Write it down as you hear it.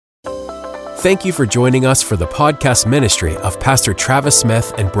Thank you for joining us for the podcast ministry of Pastor Travis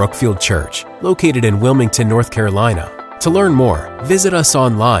Smith and Brookfield Church, located in Wilmington, North Carolina. To learn more, visit us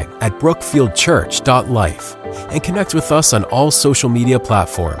online at brookfieldchurch.life and connect with us on all social media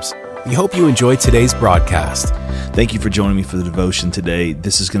platforms. We hope you enjoyed today's broadcast. Thank you for joining me for the devotion today.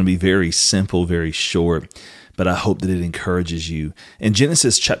 This is going to be very simple, very short, but I hope that it encourages you. In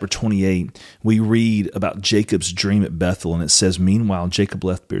Genesis chapter 28, we read about Jacob's dream at Bethel, and it says, "Meanwhile, Jacob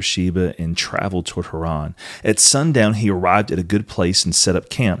left Beersheba and traveled toward Haran. At sundown, he arrived at a good place and set up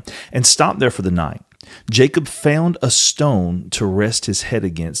camp and stopped there for the night. Jacob found a stone to rest his head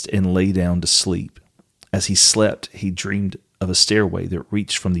against and lay down to sleep. As he slept, he dreamed of a stairway that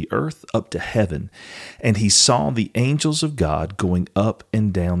reached from the earth up to heaven, and he saw the angels of God going up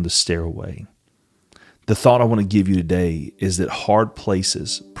and down the stairway." The thought I want to give you today is that hard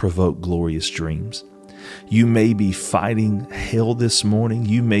places provoke glorious dreams. You may be fighting hell this morning.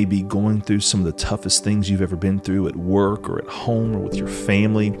 You may be going through some of the toughest things you've ever been through at work or at home or with your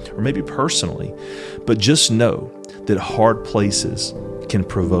family or maybe personally. But just know that hard places can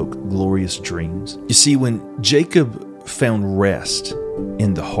provoke glorious dreams. You see, when Jacob found rest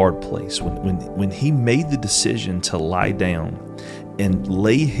in the hard place, when he made the decision to lie down and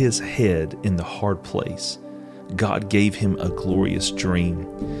lay his head in the hard place, God gave him a glorious dream.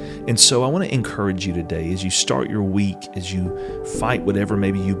 And so I want to encourage you today, as you start your week, as you fight whatever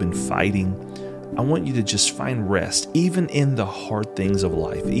maybe you've been fighting, I want you to just find rest, even in the hard things of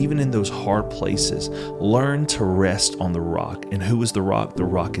life, even in those hard places. Learn to rest on the rock. And who is the rock? The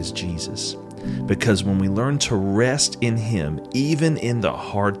rock is Jesus. Because when we learn to rest in Him, even in the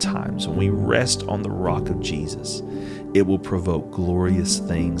hard times, when we rest on the rock of Jesus, it will provoke glorious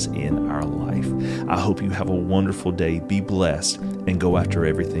things in our life. I hope you have a wonderful day. Be blessed and go after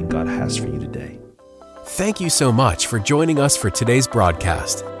everything God has for you today. Thank you so much for joining us for today's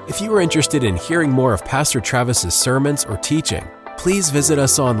broadcast. If you are interested in hearing more of Pastor Travis's sermons or teaching, please visit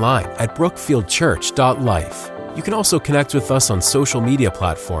us online at brookfieldchurch.life. You can also connect with us on social media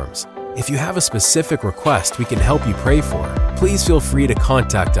platforms. If you have a specific request we can help you pray for, please feel free to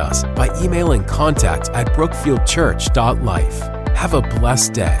contact us by emailing contact@brookfieldchurch.life. Have a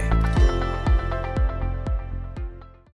blessed day.